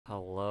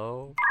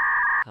Hello,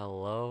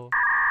 hello,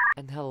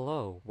 and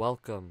hello.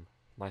 Welcome,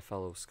 my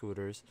fellow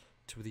scooters,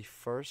 to the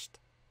first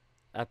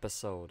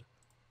episode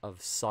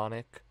of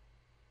Sonic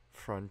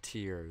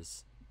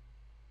Frontiers.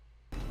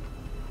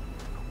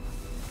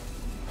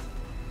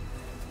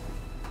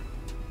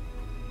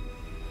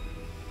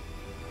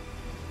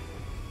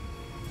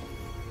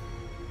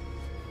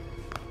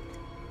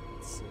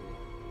 Let's see.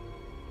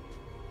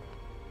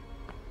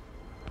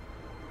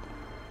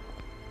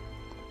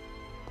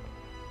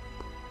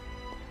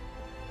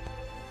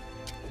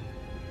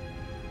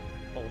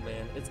 Oh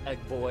man, it's Egg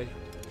Boy.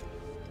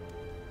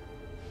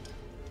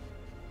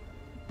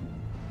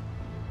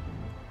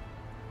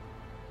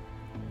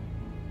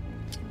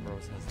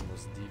 Rose has the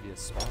most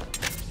devious spot.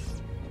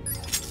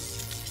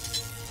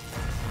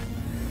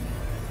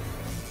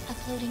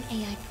 Uploading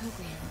AI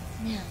program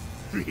now.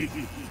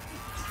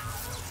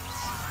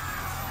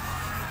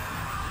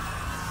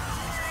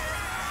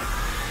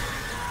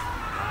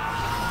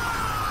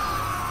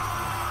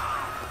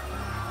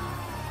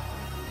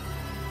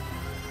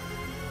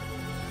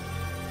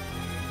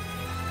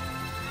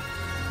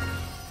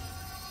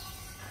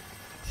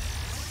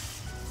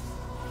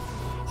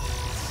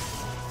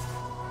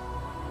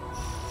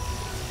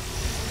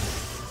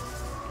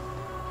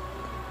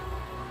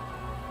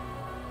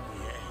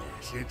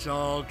 Yes, it's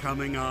all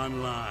coming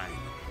online.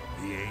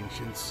 The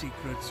ancient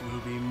secrets will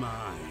be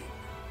mine.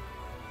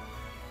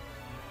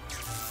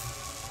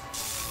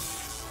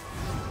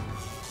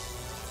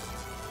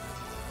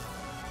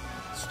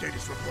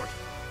 Status report.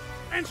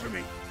 Answer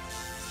me!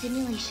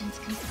 Simulations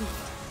complete.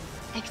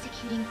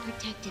 Executing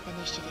protective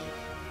initiative.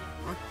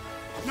 What?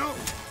 No!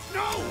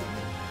 No!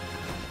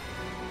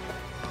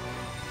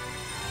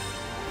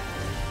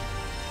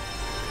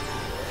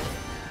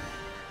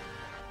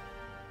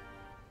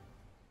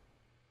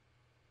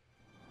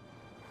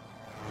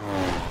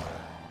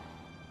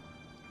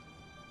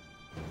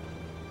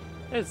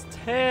 It's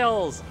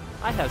Tails!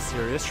 I have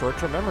serious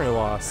short-term memory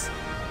loss.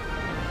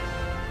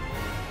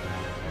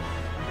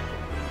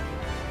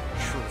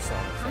 True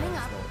Sonic Coming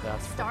fans up, know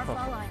that's Starfall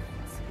Islands.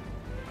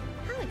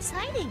 How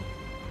exciting!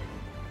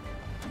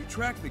 You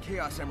tracked the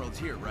Chaos Emeralds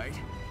here, right?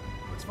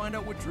 Let's find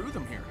out what drew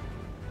them here.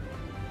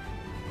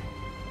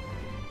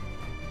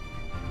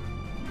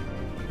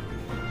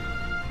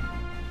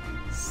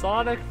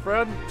 Sonic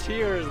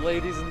Frontiers,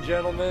 ladies and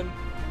gentlemen.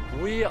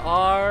 We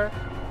are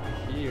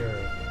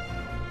here.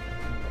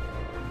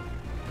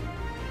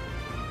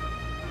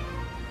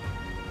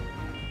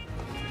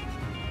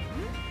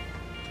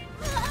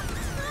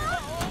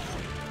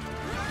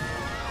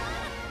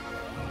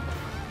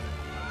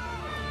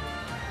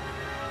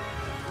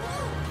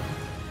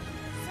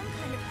 Some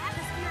kind of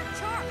atmospheric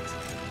charge.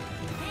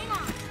 Hang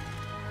on.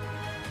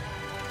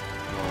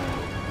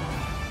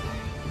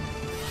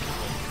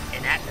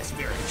 An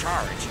atmospheric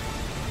charge.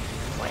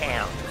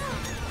 Wow.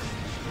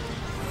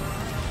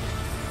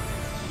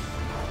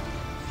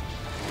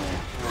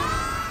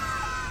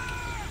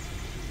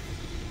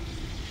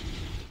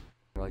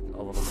 Like a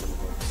little bit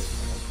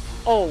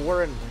of Oh,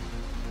 we're in.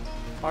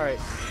 Alright.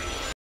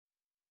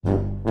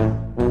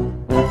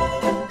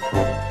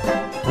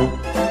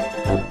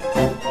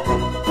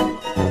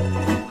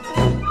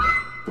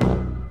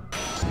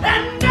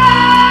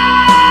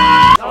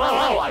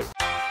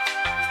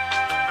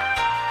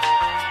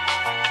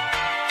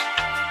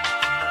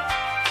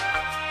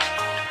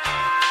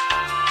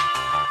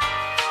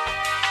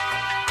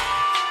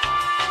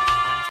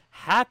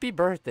 Happy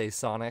birthday,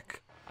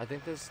 Sonic. I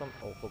think there's some.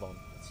 Oh, hold on.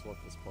 Let's let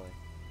this play.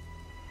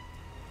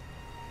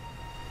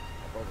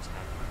 I thought it was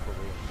happy for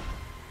real.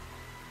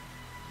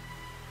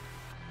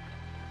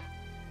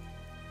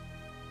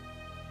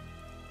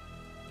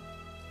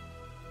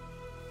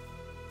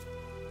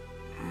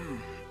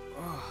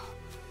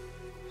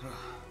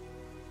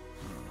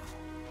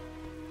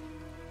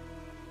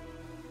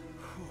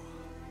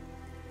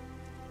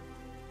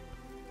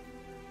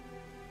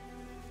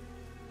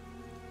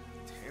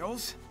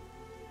 Tails?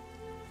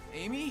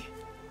 Amy?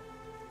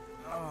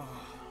 Oh.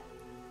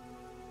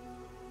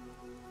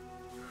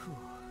 Whew.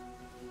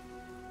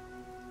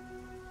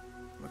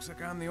 Looks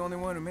like I'm the only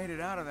one who made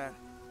it out of that.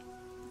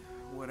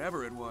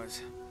 Whatever it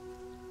was.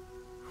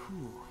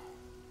 Whew.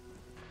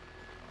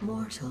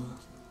 Mortal,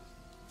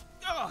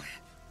 Ugh.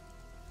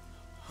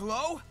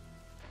 Hello?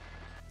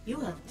 you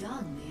have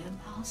done the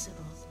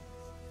impossible.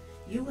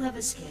 You have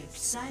escaped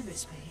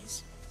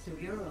cyberspace through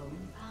your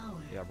own power.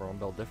 Yeah, bro, I'm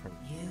built different.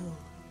 You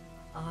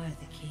are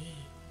the key.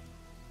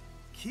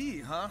 Key,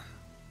 huh?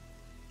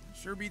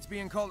 Sure beats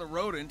being called a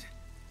rodent.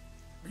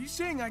 Are you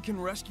saying I can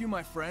rescue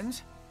my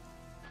friends?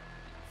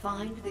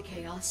 Find the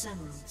Chaos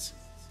Emeralds.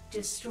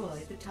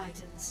 Destroy the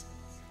Titans.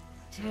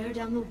 Tear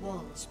down the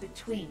walls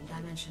between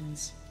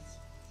dimensions.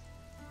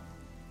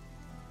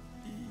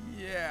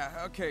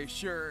 Yeah, okay,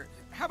 sure.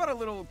 How about a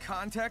little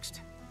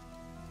context?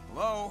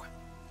 Hello?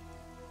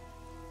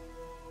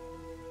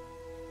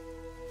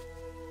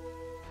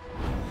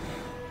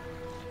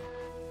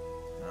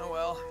 Oh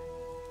well.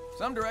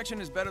 Some direction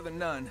is better than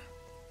none.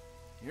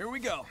 Here we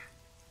go.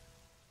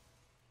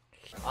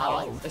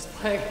 It's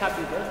playing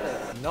Happy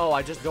Birthday. No,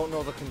 I just don't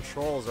know the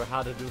controls or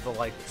how to do the,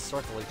 like,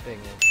 circly thing.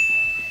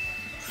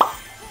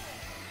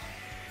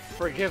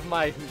 Forgive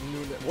my...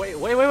 Wait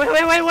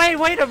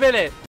a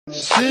minute!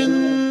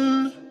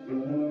 Sin.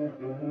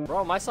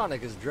 Bro, my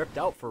Sonic is dripped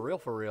out for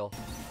real.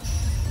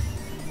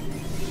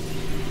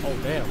 Oh,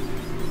 damn.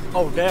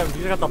 Oh, damn,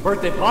 you got the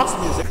birthday box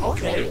music.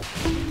 Okay.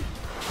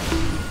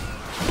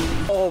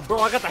 Oh, bro,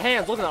 I got the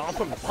hands. Look at that. I'm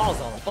putting the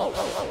paws on them.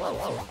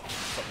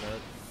 What's up, nerd?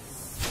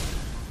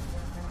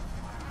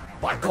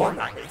 By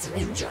Gorman, it's a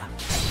ninja.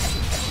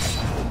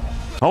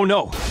 Oh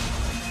no!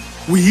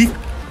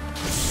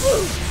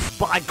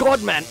 By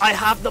God, man, I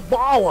have the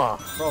power!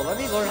 Bro, let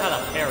me learn how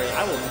to parry.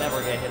 I will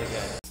never get hit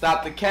again.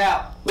 Stop the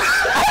cap!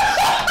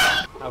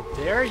 How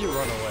dare you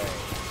run away?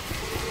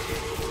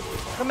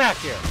 Come back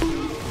here.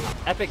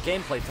 Epic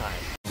gameplay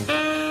time.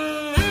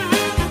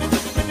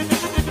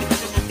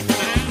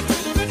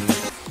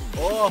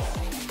 Oh!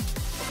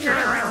 I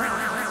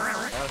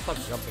gotta stop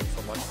jumping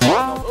so much.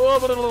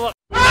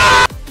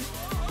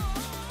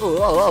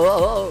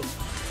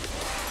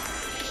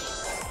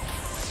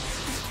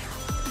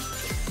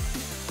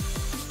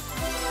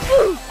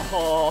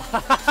 Oh!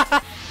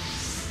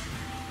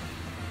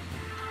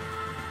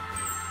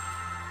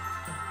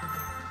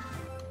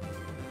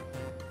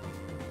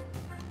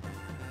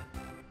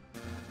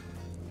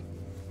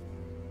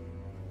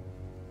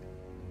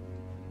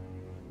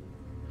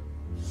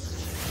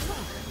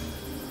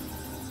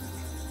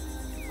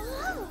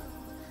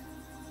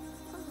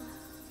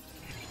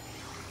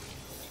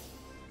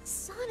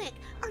 Sonic,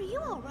 are you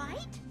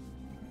alright?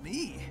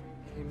 Me?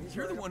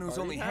 You're the one who's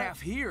only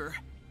half here.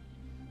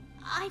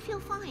 I feel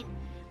fine,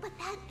 but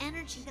that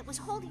energy that was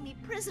holding me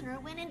prisoner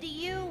went into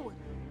you.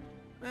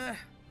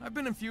 I've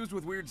been infused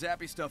with weird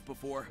zappy stuff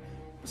before.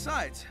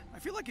 Besides, I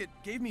feel like it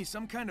gave me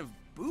some kind of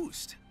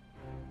boost.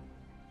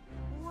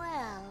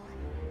 Well,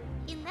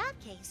 in that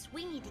case,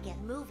 we need to get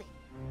moving.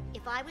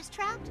 If I was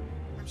trapped,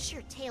 I'm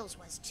sure Tails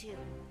was too.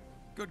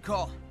 Good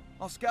call.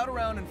 I'll scout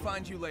around and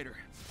find you later.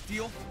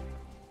 Deal?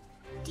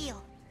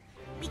 Deal.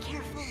 Be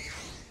careful.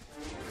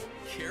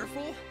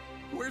 Careful?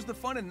 Where's the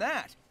fun in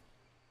that?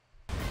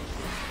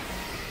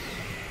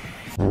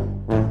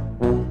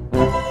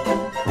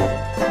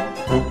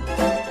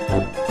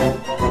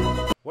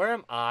 Where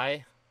am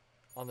I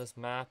on this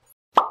map?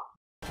 No,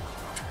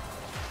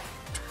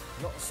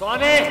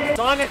 Sonic!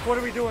 Sonic, what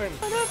are we doing?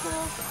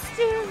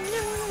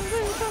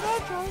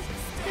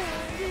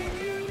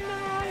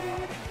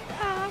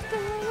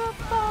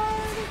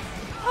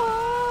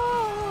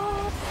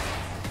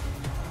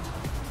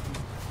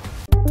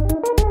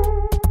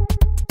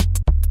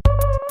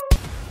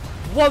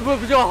 What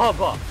was your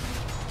hubba?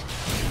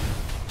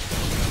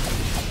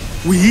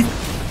 We?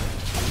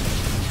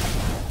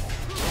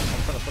 I'm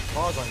gonna put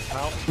paws on you,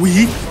 pal.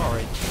 We?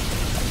 Sorry.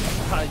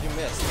 You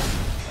missed.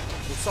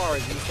 I'm sorry,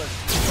 you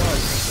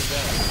missed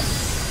again.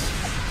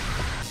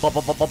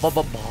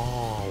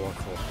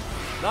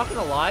 Not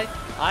gonna lie,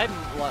 I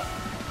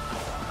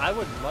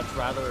would much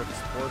rather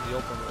explore the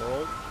open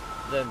world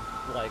than,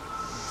 like,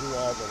 do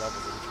all the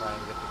levels and try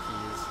and get the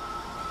keys.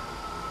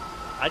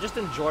 I just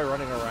enjoy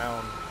running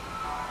around.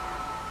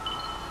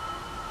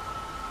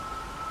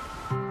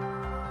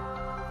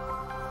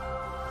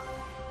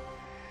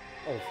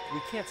 Oh, we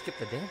can't skip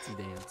the dancey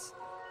dance.